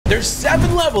There's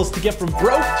 7 levels to get from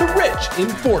broke to rich in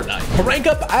Fortnite. To rank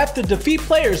up, I have to defeat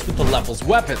players with the level's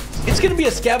weapons. It's gonna be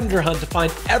a scavenger hunt to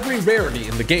find every rarity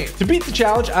in the game. To beat the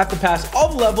challenge, I have to pass all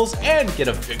the levels and get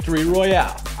a victory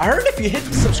royale. I heard if you hit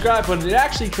the subscribe button, it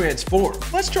actually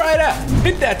transforms. Let's try it out.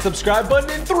 Hit that subscribe button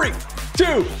in 3,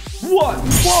 2, 1.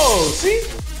 Whoa, see?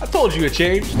 I told you it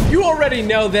changed. You already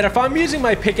know that if I'm using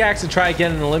my pickaxe to try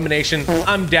again in elimination,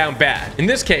 I'm down bad. In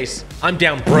this case, I'm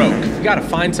down broke. You gotta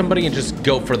find somebody and just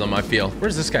go for them, I feel.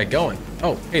 Where's this guy going?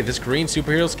 Oh, hey, this green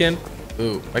superhero skin.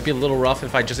 Ooh, might be a little rough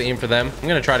if I just aim for them. I'm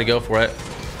gonna try to go for it.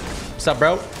 What's up,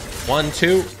 bro? 1,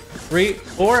 2, 3,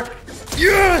 4.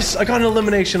 Yes! I got an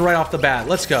elimination right off the bat.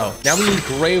 Let's go. Now we need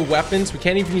gray weapons. We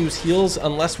can't even use heals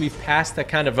unless we've passed that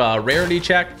kind of rarity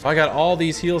check. So I got all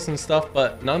these heals and stuff,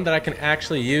 but none that I can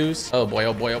actually use. Oh boy,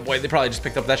 oh boy, oh boy. They probably just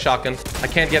picked up that shotgun. I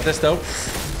can't get this though.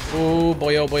 Oh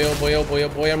boy, oh boy, oh boy, oh boy, oh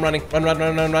boy. I'm running. Run, run,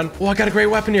 run, run, run. Oh, I got a great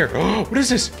weapon here. What is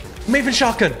this? Maven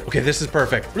shotgun. Okay, this is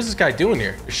perfect. What is this guy doing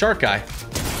here? The shark guy.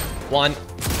 1.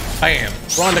 Bam.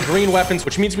 We're on the green weapons,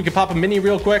 which means we can pop a mini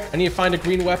real quick. I need to find a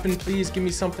green weapon. Please give me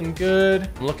something good.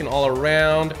 I'm looking all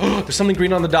around. There's something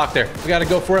green on the dock there. We got to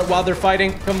go for it while they're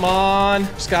fighting. Come on.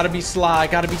 Just got to be sly.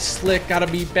 Got to be slick. Got to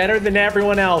be better than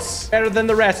everyone else. Better than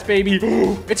the rest, baby.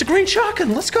 It's a green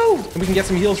shotgun. Let's go. And we can get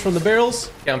some heals from the barrels.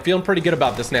 Yeah, I'm feeling pretty good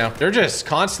about this now. They're just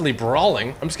constantly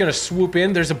brawling. I'm just going to swoop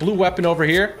in. There's a blue weapon over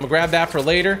here. I'm going to grab that for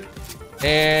later.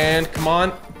 And come on.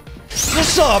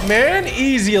 What's up, man?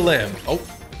 Easy elim. Oh.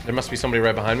 There must be somebody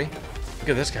right behind me. Look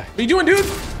at this guy. What are you doing, dude?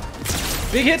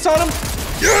 Big hits on him.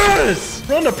 Yes!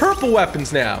 We're on to purple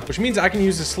weapons now, which means I can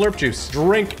use the slurp juice.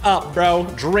 Drink up, bro.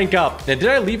 Drink up. Now, did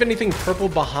I leave anything purple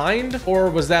behind,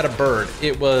 or was that a bird?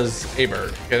 It was a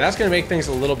bird. Okay, that's gonna make things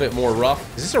a little bit more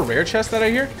rough. Is this a rare chest that I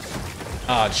hear?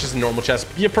 It's just a normal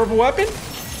chest. Be a purple weapon?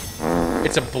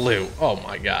 It's a blue. Oh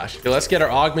my gosh. Okay, let's get our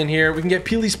augment here. We can get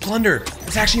Peely's plunder.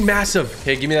 It's actually massive.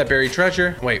 Okay, give me that buried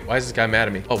treasure. Wait, why is this guy mad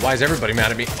at me? Oh, why is everybody mad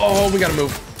at me? Oh, we gotta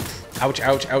move. Ouch,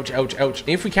 ouch, ouch, ouch, ouch. And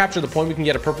if we capture the point, we can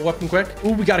get a purple weapon quick.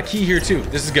 Ooh, we got a key here too.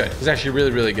 This is good. This is actually really,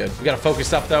 really good. We gotta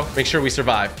focus up though. Make sure we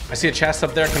survive. I see a chest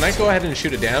up there. Can I go ahead and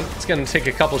shoot it down? It's gonna take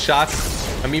a couple shots.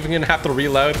 I'm even gonna have to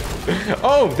reload.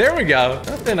 Oh, there we go.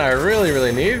 Nothing I really,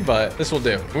 really need, but this will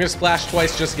do. I'm gonna splash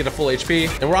twice just to get a full HP.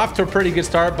 And we're off to a pretty good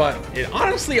start, but it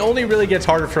honestly only really gets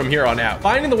harder from here on out.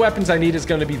 Finding the weapons I need is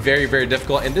gonna be very, very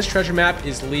difficult. And this treasure map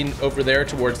is leading over there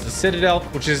towards the Citadel,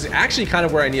 which is actually kind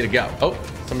of where I need to go. Oh,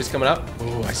 somebody's coming up.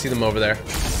 Oh, I see them over there.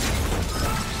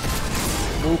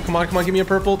 Oh, come on, come on, give me a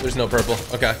purple. There's no purple.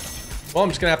 Okay. Well, I'm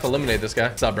just gonna have to eliminate this guy.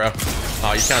 What's up, bro?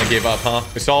 Oh, you kind of gave up, huh?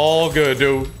 It's all good,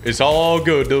 dude. It's all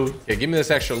good, dude. Okay, give me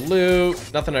this extra loot.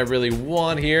 Nothing I really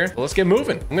want here. Well, let's get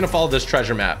moving. I'm gonna follow this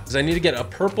treasure map because I need to get a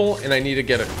purple and I need to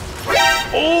get a...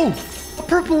 Oh! A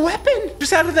purple weapon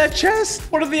just out of that chest.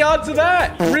 What are the odds of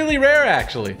that? Really rare,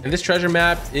 actually. And this treasure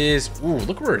map is, ooh,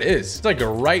 look where it is. It's like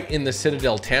right in the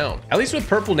Citadel town. At least with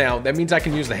purple now, that means I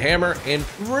can use the hammer and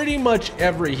pretty much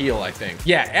every heal, I think.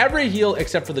 Yeah, every heal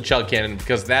except for the chug cannon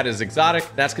because that is exotic.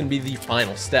 That's gonna be the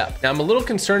final step. Now, I'm a little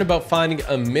concerned about finding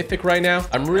a mythic right now.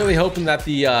 I'm really hoping that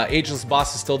the ageless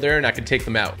boss is still there and I can take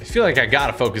them out. I feel like I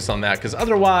gotta focus on that because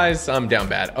otherwise I'm down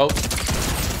bad. Oh.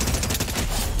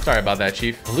 Sorry about that,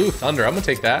 Chief. Blue Thunder. I'm gonna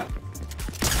take that.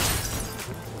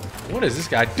 What is this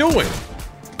guy doing?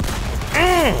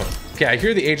 Okay, I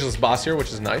hear the ageless boss here,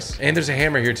 which is nice. And there's a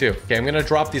hammer here too. Okay, I'm gonna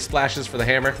drop these splashes for the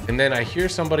hammer. And then I hear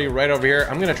somebody right over here.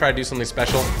 I'm gonna try to do something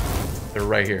special. They're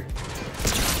right here.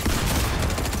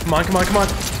 Come on, come on, come on.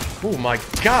 Oh my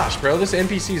gosh, bro. This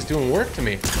NPC is doing work to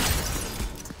me.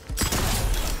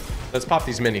 Let's pop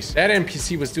these minis. That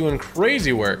NPC was doing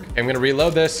crazy work. Okay, I'm gonna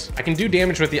reload this. I can do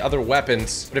damage with the other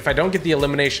weapons, but if I don't get the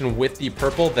elimination with the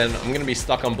purple, then I'm gonna be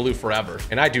stuck on blue forever.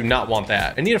 And I do not want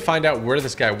that. I need to find out where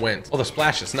this guy went. Oh, the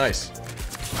splash is nice.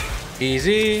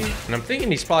 Easy. And I'm thinking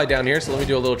he's probably down here, so let me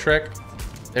do a little trick.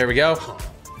 There we go.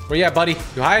 Where you at, buddy?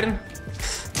 You hiding?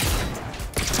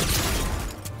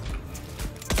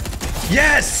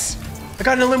 Yes! I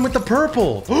got an elim with the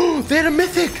purple. Oh, they had a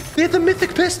mythic. They had the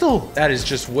mythic pistol. That is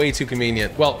just way too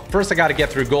convenient. Well, first I got to get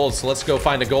through gold, so let's go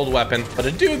find a gold weapon. But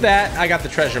to do that, I got the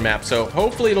treasure map, so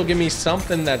hopefully it'll give me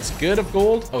something that's good of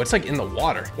gold. Oh, it's like in the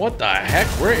water. What the heck?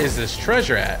 Where is this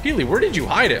treasure at? Peely, where did you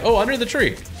hide it? Oh, under the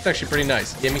tree. It's actually pretty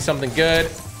nice. Give me something good.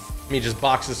 Let me just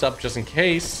box this up just in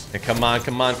case. And come on,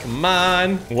 come on, come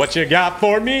on. What you got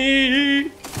for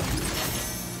me?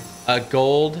 A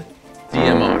gold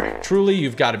DMR. truly,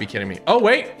 you've got to be kidding me. Oh,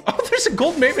 wait. Oh, there's a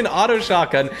gold Maven auto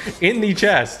shotgun in the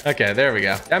chest. Okay, there we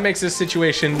go. That makes this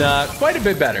situation quite a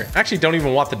bit better. Actually, don't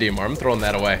even want the DMR. I'm throwing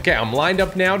that away. Okay, I'm lined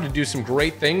up now to do some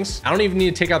great things. I don't even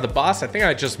need to take out the boss. I think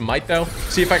I just might, though.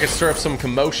 See if I can stir up some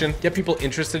commotion, get people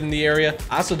interested in the area.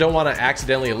 I also don't want to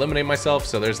accidentally eliminate myself,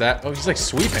 so there's that. Oh, he's like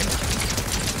sweeping.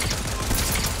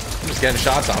 I'm just getting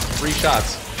shots off. 3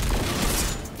 shots.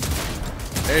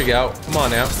 There you go. Come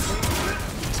on now.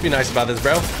 Let's be nice about this,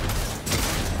 bro.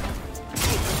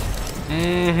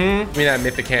 Give me that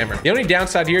mythic hammer. The only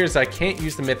downside here is I can't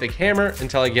use the mythic hammer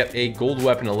until I get a gold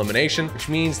weapon elimination, which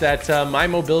means that my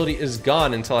mobility is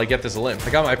gone until I get this elim. I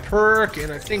got my perk,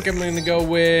 and I think I'm going to go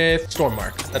with Storm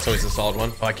Mark. That's always a solid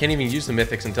one. Oh, I can't even use the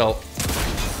mythics until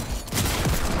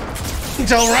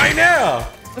right now.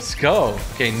 Let's go.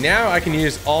 Okay, now I can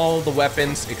use all the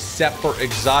weapons except for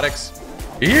exotics.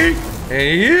 Yeet! And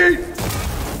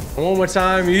yeet! One more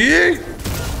time. Yeet!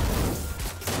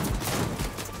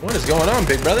 What is going on,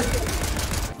 big brother?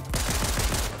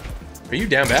 Are you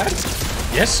down bad?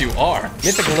 Yes, you are.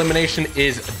 Mythic elimination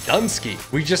is Dunsky.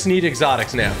 We just need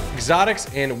exotics now.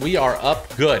 Exotics, and we are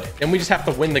up good. And we just have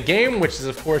to win the game, which is,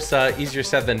 of course, easier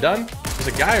said than done. There's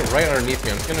a guy right underneath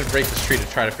me. I'm just going to break this tree to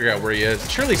try to figure out where he is.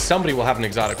 Surely somebody will have an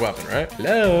exotic weapon, right?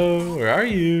 Hello, where are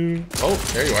you? Oh,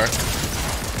 there you are.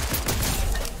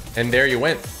 And there you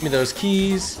went. Give me those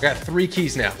keys. I got 3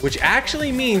 keys now, which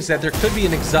actually means that there could be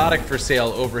an exotic for sale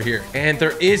over here. And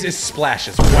there is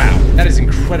splashes. Wow, that is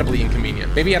incredibly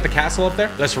inconvenient. Maybe at the castle up there.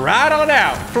 Let's ride on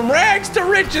out. From rags to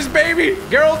riches, baby.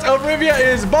 Geralt of Rivia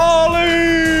is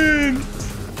balling.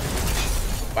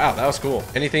 Wow, that was cool.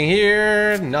 Anything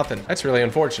here? Nothing. That's really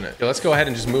unfortunate. Okay, let's go ahead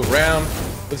and just move around.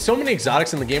 With so many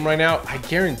exotics in the game right now, I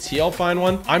guarantee I'll find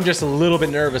one. I'm just a little bit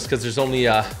nervous because there's only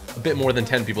a bit more than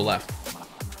 10 people left.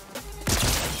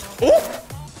 Oh,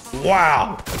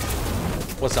 wow.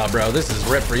 What's up, bro? This is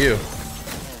rip for you.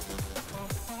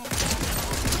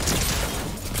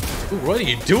 Ooh, what are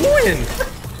you doing?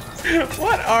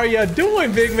 What are you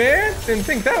doing, big man? Didn't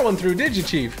think that one through, did you,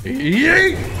 Chief?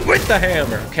 Yeet! With the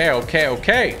hammer. Okay, okay,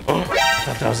 okay. Oh, I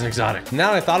thought that was an exotic.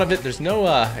 Now that I thought of it, there's no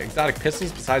exotic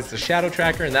pistols besides the shadow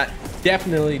tracker, and that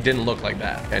definitely didn't look like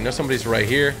that. Okay, I know somebody's right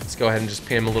here. Let's go ahead and just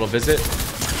pay him a little visit.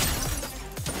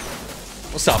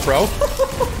 What's up, bro?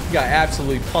 You got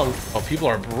absolutely punked. Oh, people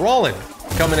are brawling.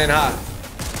 Coming in hot.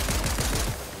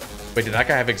 Wait, did that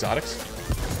guy have exotics?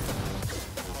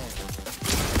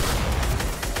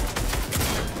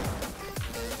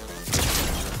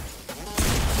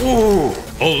 Ooh,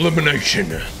 elimination.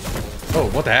 Oh,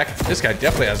 what the heck? This guy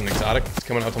definitely has an exotic. He's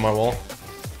coming out to my wall.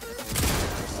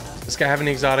 This guy have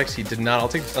any exotics? He did not. I'll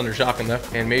take the thunder shotgun though.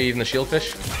 And maybe even the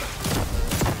shieldfish.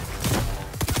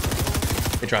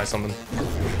 Let me try something.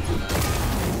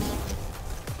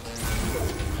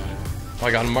 Oh,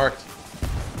 I got him marked.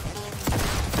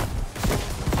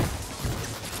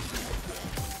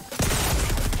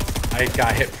 I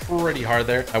got hit pretty hard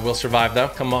there. I will survive though.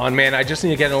 Come on, man. I just need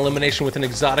to get an elimination with an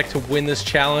exotic to win this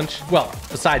challenge. Well,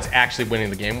 besides actually winning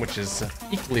the game, which is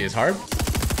equally as hard.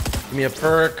 Give me a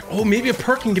perk. Oh, maybe a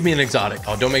perk can give me an exotic.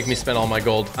 Oh, don't make me spend all my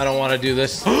gold. I don't want to do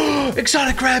this.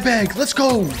 Exotic grab bag. Let's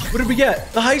go. What did we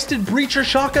get? The heisted breacher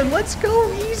shotgun. Let's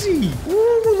go. Easy.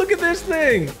 Ooh, look at this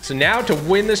thing. So now to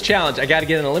win this challenge, I got to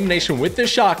get an elimination with this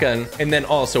shotgun and then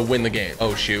also win the game.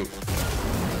 Oh, shoot.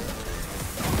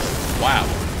 Wow.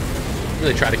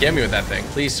 Really try to get me with that thing.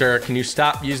 Please, sir, can you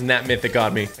stop using that mythic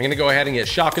on me? I'm gonna go ahead and get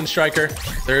shotgun striker.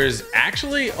 There's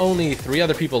actually only 3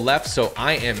 other people left, so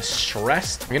I am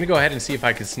stressed. I'm gonna go ahead and see if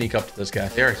I can sneak up to this guy.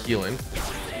 They're healing.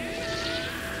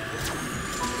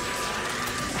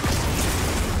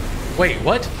 Wait,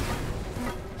 what?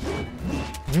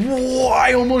 Whoa,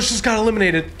 I almost just got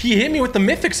eliminated. He hit me with the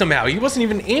mythic somehow. He wasn't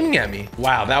even aiming at me.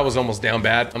 Wow, that was almost down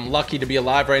bad. I'm lucky to be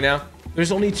alive right now.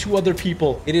 There's only 2 other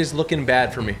people. It is looking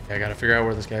bad for me. I gotta figure out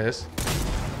where this guy is.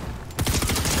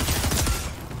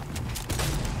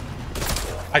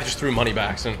 I just threw money by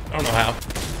accident. I don't know how.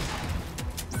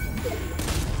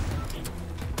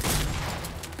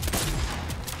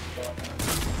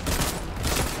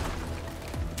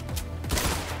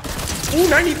 Ooh,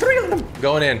 93 on him.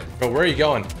 Going in. Bro, where are you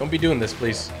going? Don't be doing this,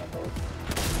 please.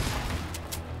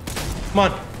 Come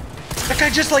on. That guy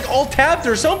just like alt tabbed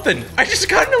or something. I just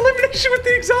got an elimination with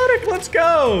the exotic. Let's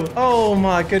go. Oh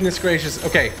my goodness gracious.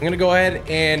 Okay, I'm gonna go ahead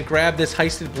and grab this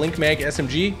heisted blink mag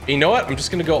SMG. You know what? I'm just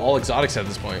gonna go all exotics at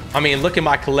this point. I mean, look at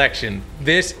my collection.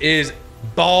 This is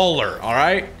baller, all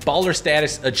right? Baller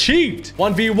status achieved.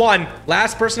 1v1.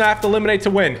 Last person I have to eliminate to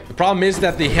win. The problem is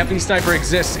that the heavy sniper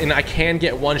exists and I can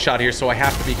get one shot here, so I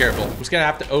have to be careful. I'm just gonna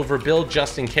have to overbuild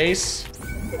just in case.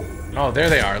 Oh, there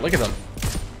they are. Look at them.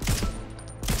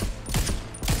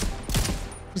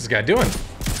 What's this guy doing?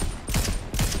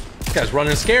 This guy's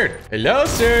running scared. Hello,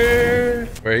 sir.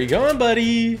 Where are you going,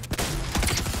 buddy?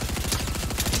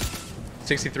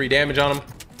 63 damage on him.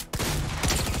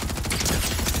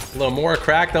 A little more,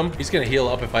 cracked him. He's gonna heal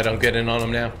up if I don't get in on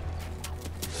him now.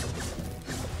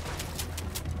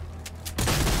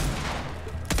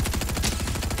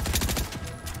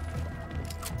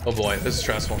 Oh boy, this is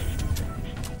stressful.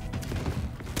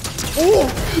 Oh,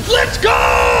 let's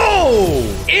go!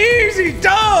 Easy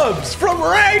dubs from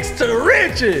rags to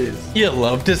riches. You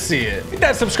love to see it. Hit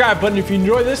that subscribe button if you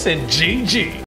enjoy this, and GG.